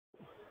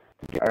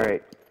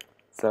Alright,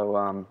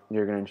 so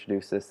you're gonna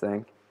introduce this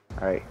thing.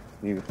 Alright,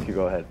 you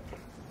go ahead.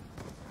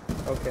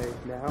 Okay,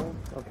 now?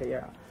 Okay,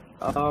 yeah.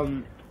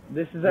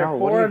 This is No, our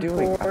what 4 are on you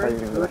doing? 4 I thought you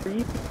were gonna-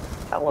 three.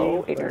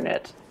 Hello, Gameplay.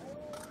 internet.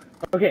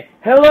 Okay,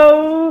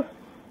 hello!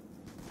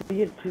 To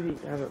I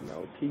don't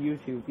know, to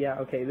YouTube. Yeah,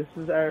 okay, this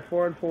is our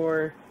 4 on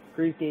 4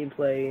 brief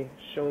gameplay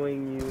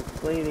showing you,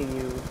 explaining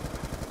you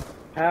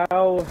how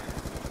to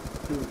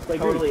play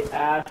Totally Greece.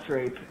 ass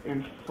rape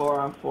in 4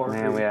 on 4.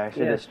 Man, we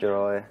actually Yes.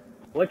 destroy.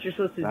 What you're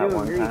supposed to That do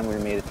one in time Greece.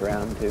 we made it to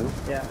round 2.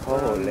 Yeah.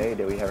 Holy,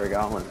 did we ever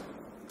going?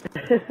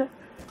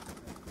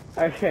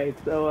 Okay,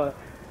 so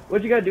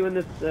what you gotta do in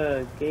this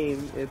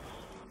game, it's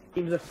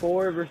teams of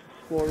 4 versus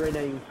 4 right now.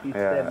 You can see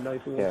Yeah, 7. Now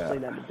if you want yeah. to play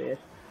that in a bit.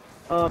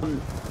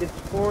 It's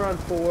 4 on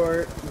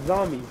 4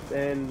 zombies,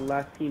 and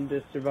last team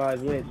to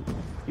survive wins.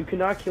 You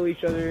cannot kill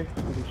each other. You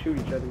can shoot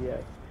each other,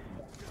 yes.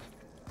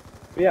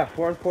 But yeah,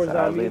 4 on 4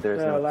 Sadly, zombies.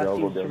 there's no last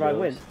global team to survive dildos,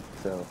 wins.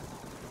 so...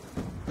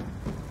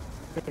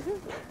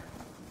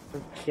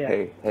 Yeah.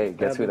 Hey,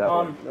 guess who that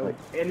was? no.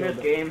 In this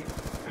game,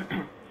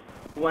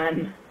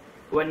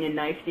 when you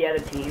knife the other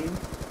team,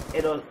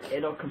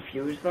 it'll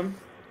confuse them,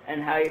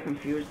 and how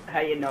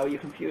you know you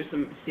confuse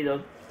them. See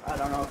those? I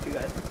don't know if you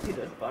guys can see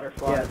those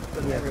butterflies,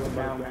 but everyone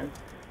down there.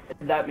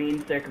 That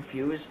means they're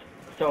confused.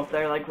 So if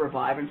they're like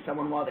reviving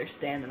someone while they're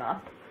standing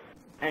up,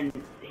 and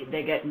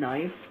they get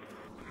knifed,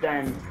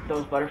 then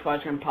those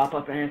butterflies are gonna pop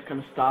up, and it's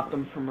gonna stop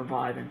them from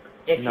reviving.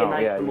 If you No,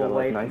 knife yeah, them you gotta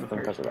away like from knife the them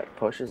because person. it like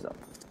pushes them.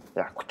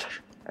 Yeah,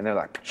 and they're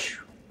like...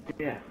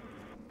 Yeah.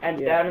 And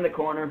Yeah. down in the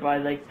corner by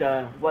like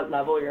the what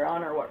level you're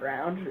on or what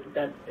round,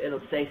 that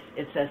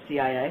it says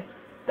CIA.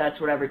 That's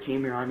whatever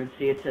team you're on, and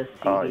see it says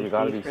CDC Oh, you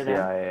gotta be for them.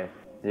 CIA.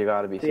 You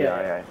gotta be CIA.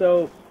 Yeah.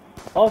 So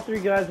all 3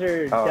 guys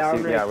are Oh, down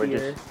see, right yeah, we're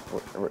here.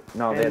 just...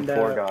 no, they had And,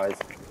 4 guys.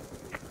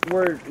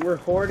 We're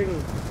hoarding.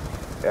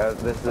 Yeah,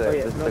 this is, Oh yeah,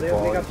 this is no, the they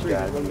quality got 3.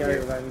 One strategy guy here.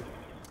 reviving.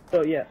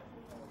 So yeah,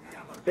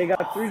 they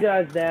got 3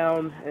 guys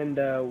down, and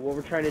what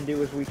we're trying to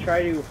do is we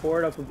try to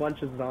hoard up a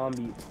bunch of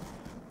zombies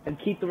and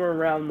keep them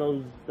around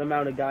the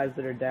amount of guys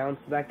that are down.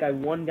 So that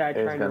one guy Is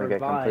trying to gonna get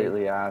revive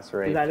completely ass is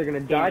raped. either gonna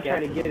die Can't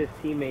trying get to to get his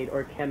teammate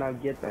or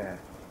cannot get them.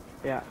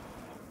 Yeah. Yeah.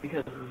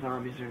 Because the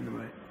zombies are in the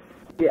way.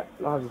 Yeah,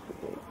 obviously.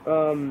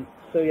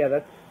 So yeah,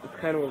 that's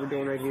kind of what we're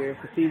doing right here.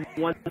 You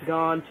see, 1's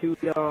gone, 2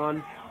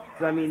 gone.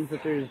 So that means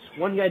that there's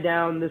 1 guy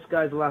down. This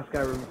guy's the last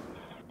guy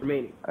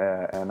remaining.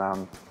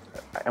 And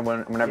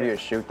whenever Yeah. you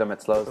shoot them,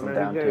 it slows So them now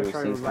down he's gonna too,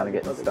 try so and he's kind of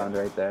revive getting the stunned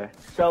other right there.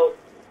 So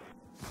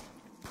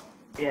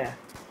yeah,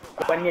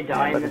 when you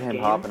die in Look at this him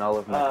game, hopping all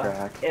over my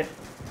crack. if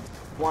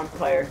one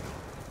player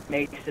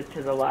makes it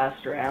to the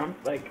last round,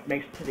 like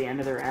makes it to the end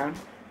of the round,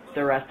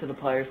 the rest of the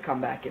players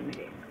come back in the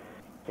game.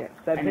 Yeah,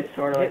 that And hit, it's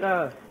sorta hit,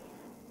 like-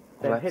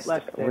 that hit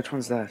left stick. Which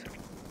one's that?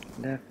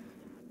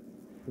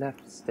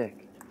 Left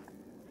stick.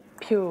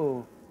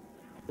 Pew.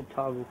 The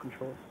toggle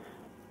controls.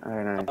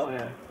 Alright, nice. Oh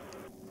yeah.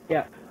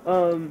 Yeah.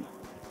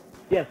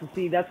 Yeah. So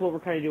see, that's what we're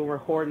kind of doing. We're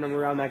hoarding them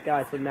around that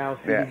guy. So now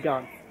Yeah. he's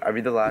gone. Are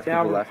we the last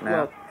Now, people left now?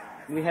 well,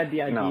 we had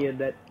the idea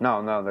that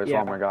No, there's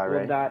one more guy, well,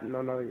 right? that and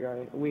another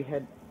guy. We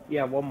had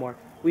one more.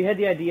 We had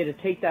the idea to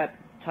take that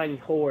tiny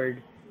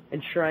horde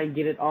and try and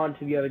get it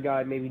onto the other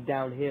guy, maybe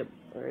down him.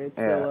 Alright.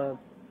 Yeah. So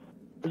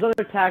there's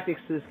other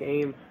tactics to this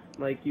game.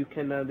 Like you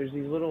can there's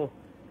these little.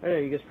 I don't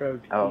know. You guys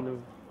probably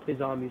play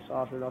zombies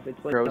often enough. It's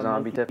like Pro the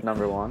zombie monkey, tip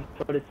number 1.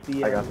 but it's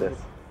the. I got this.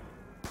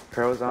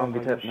 Pro zombie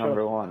my tip God, number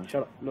shut up. 1.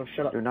 Shut up! No,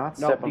 shut up! Do not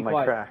No, step be on my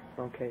quiet. crack.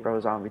 Okay. Pro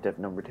zombie tip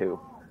number 2.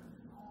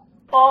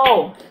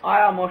 Oh,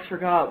 I almost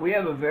forgot. We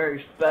have a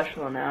very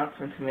special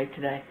announcement to make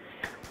today.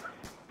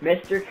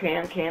 Mr.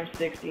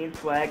 Cam16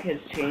 Swag has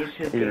changed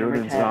his He gamer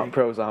ruined tag.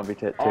 Pro zombie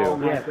tip 2. Oh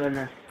my Yeah.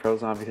 goodness. Pro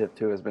zombie tip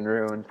 2 has been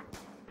ruined.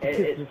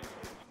 It's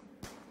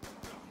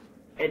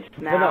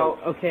But now. no,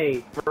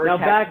 okay. Now Vertex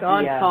back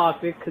on DS.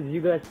 topic, because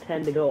you guys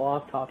tend to go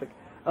off topic.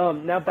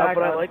 Now back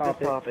but I on like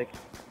this topic.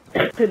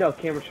 No,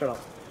 camera, shut up.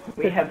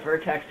 We have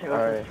Vertex with us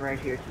Alright. right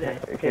here today.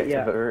 Okay,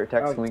 yeah.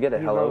 Vertex, can we get a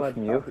He's not hello allowed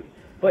from to you? talk.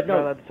 But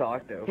no, allowed to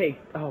talk though. okay.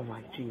 Oh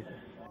my Jesus.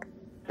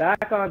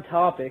 Back on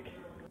topic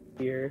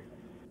here.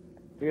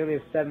 We only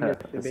have 7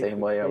 minutes. to The same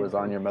basically way I explain was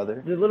on things. your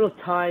mother. The little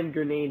time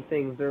grenade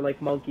things, they're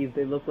like monkeys.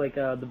 They look like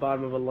the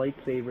bottom of a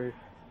lightsaber.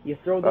 You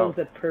throw those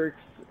at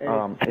perks,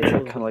 and it It's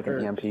disables kind of like the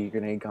an perks. EMP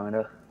grenade,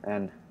 kinda,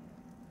 and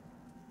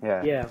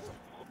yeah. Yeah.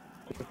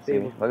 It See,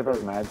 disables look at the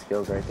those mad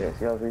skills right there.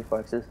 See those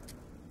reflexes? perks.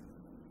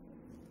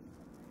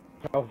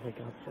 Oh my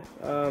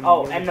God.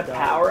 Oh, and the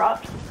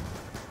power-ups,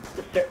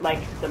 like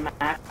the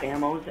max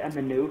ammos and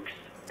the nukes,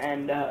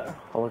 and Oh,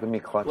 look at me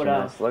clutching What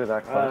else? this. Look at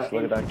that clutch.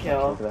 Look at that clutch.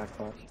 insta-kill. Look at that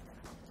clutch.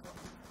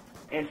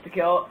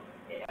 insta-kill.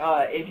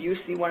 If you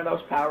see one of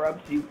those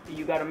power-ups,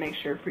 you gotta make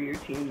sure for your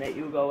team that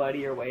you go out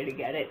of your way to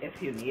get it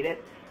if you need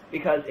it,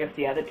 because if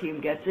the other team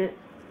gets it,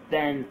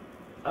 then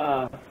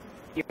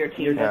your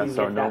team Yeah, doesn't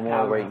so get no that more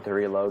power-up. waiting to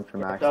reload for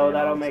max So ammo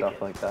that'll and make stuff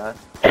it- like that.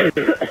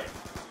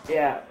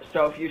 Yeah,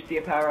 so if you see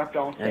a power-up,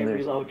 don't say And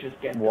there's reload, just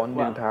get one new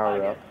well,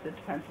 power-up. I guess it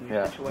depends on your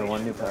Yeah, situation. the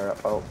one new power up.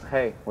 Oh,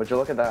 hey, would you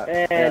look at that?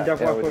 And yeah, Dark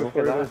yeah, War would you look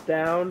 44 at goes that?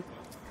 down.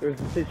 There was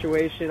a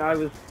situation. I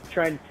was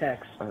trying to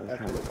text. I was That's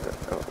trying what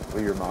it was.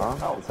 to, your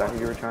mom? Is that who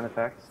you were trying to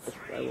text?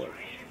 I was.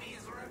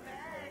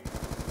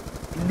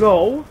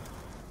 No.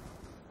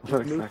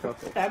 Looks Moose like knuckle.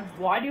 Seb,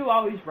 why do you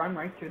always run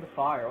right through the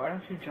fire? Why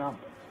don't you jump?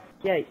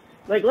 Yeah,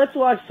 like let's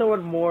watch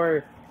someone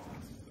more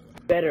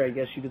better, I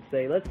guess you could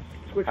say. Let's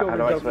switch How over do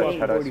to I switch?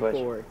 How do I switch?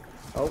 44.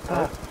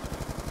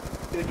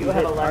 Oh, Dude, you you have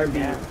hit 11 RB.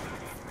 down.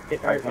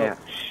 Hit I RB. can't.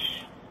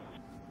 Shh.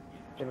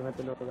 You don't have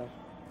to know that.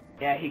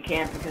 Yeah, he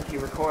can't because he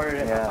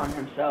recorded it Yeah. on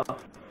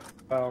himself.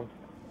 Oh,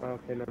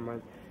 okay, never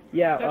mind.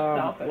 Yeah, They're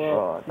selfish. well,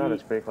 Oh, I thought it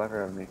was see, pretty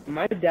clever of me.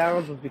 my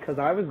downs was because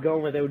I was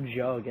going without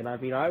Jug, and I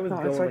mean, I was No,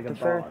 going it's like like a the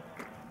third- boss.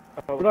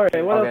 But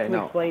alright, what else Okay, can we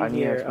no, explain I need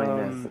to here? explain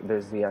this.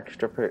 There's the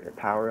extra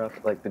power up,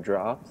 like the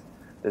drops.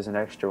 There's an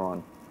extra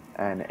one,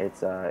 and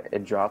it's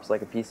it drops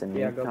like a piece of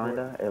meat, Yeah, go for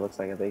kinda. It looks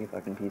like a big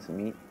fucking piece of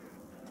meat.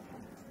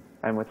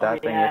 And with Oh,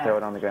 that thing, you yeah. throw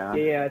it on the ground.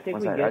 Yeah, I think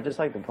One we sec, get I just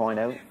like to point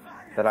out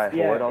that I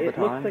yeah, hoard all the it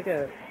time. looks like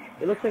a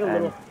And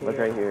little. look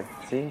right here.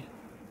 See?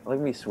 Look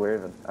at me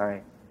swerving.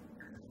 Alright.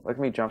 Look at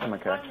me jumping my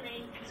car.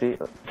 See?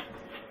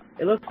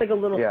 It looks like a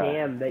little Yeah.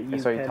 ham that you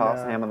So you can toss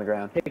the ham on the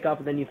ground. pick up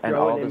and then you And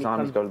throw all it the and it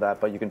zombies becomes, go to that,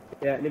 but you can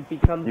yeah, and it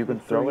becomes you can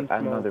the throw green it at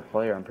smoke. another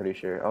player, I'm pretty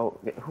sure. Oh,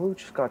 who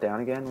just got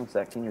down again? One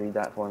sec, can you read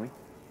that for me?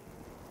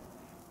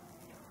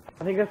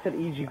 I think that's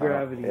an EG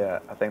gravity. Yeah,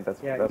 I think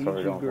that's Yeah, what we're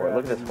EG going for.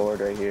 Look at this gravity. board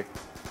right here.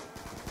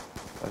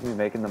 Look at me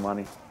making the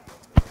money.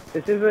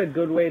 This is a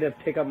good way to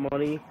pick up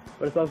money,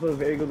 but it's also a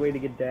very good way to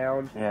get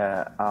down.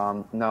 Yeah,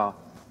 no.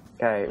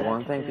 Okay, That's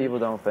one thing it. people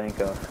don't think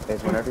of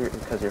is whenever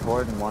because you're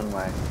hoarding one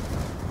way.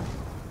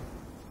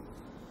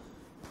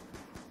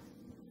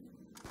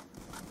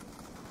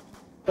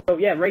 So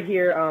yeah, right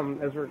here,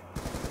 as we're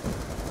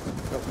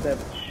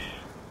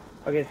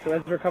okay, so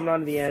as we're coming on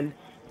to the end,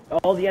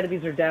 all the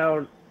enemies are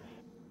down.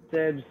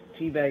 Seb's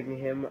teabagging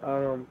him.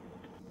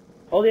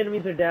 All the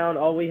enemies are down.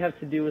 All we have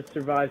to do is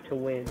survive to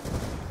win.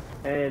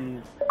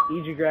 And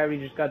EG gravity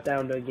just got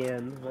downed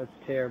again. That's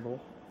terrible.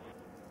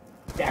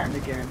 Down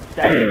again.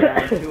 7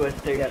 down to a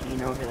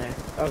 13 over there.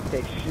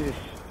 Okay, shush.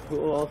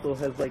 Who also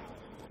has like,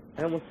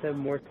 I almost have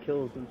more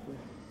kills than some.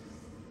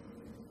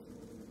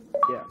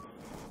 Yeah.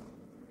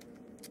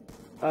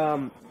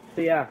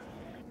 So yeah,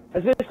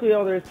 that's basically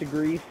all there is to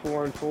Grease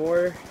 4 and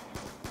 4.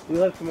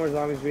 We'll have some more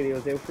zombies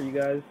videos out for you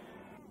guys.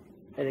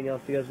 Anything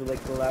else you guys would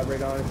like to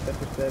elaborate on, except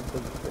for Seb,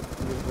 because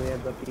it usually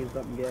ends up being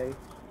something gay.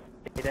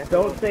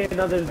 Don't say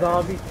another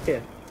zombie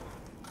tip.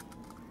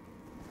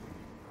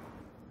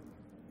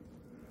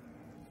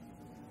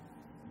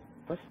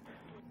 What?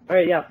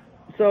 Alright, yeah.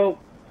 So,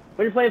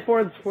 when you're playing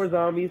 4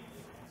 zombies,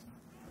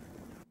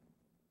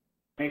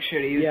 Make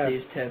sure to use Yeah.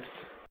 these tips.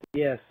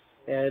 yes,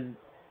 and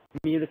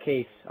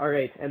communicate.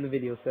 Alright, end the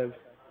video, Seb.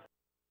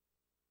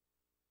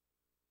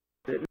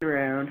 Sitting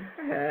around,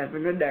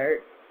 having a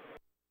dart.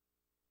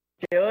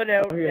 Chilling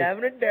out, Okay.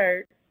 having a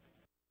dart.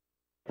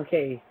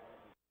 Okay.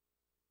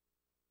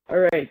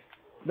 Alright.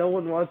 No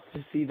one wants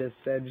to see this,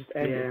 Seb. Just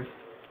end Yeah. it.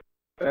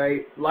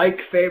 Alright, like,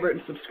 favorite,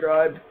 and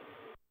subscribe.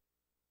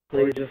 Or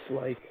Please. just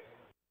like.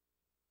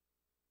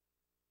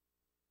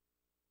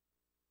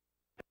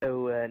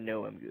 Oh,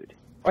 no, I'm good.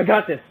 I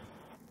got this!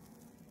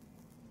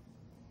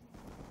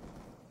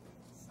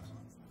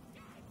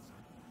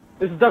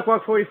 This is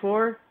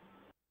Duckwalk44.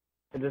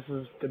 And this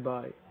is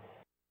goodbye.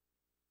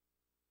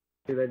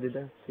 See what I did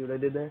there? See what I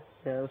did there?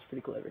 Yeah, that was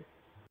pretty clever.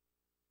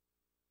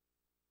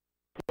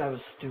 That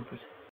was stupid.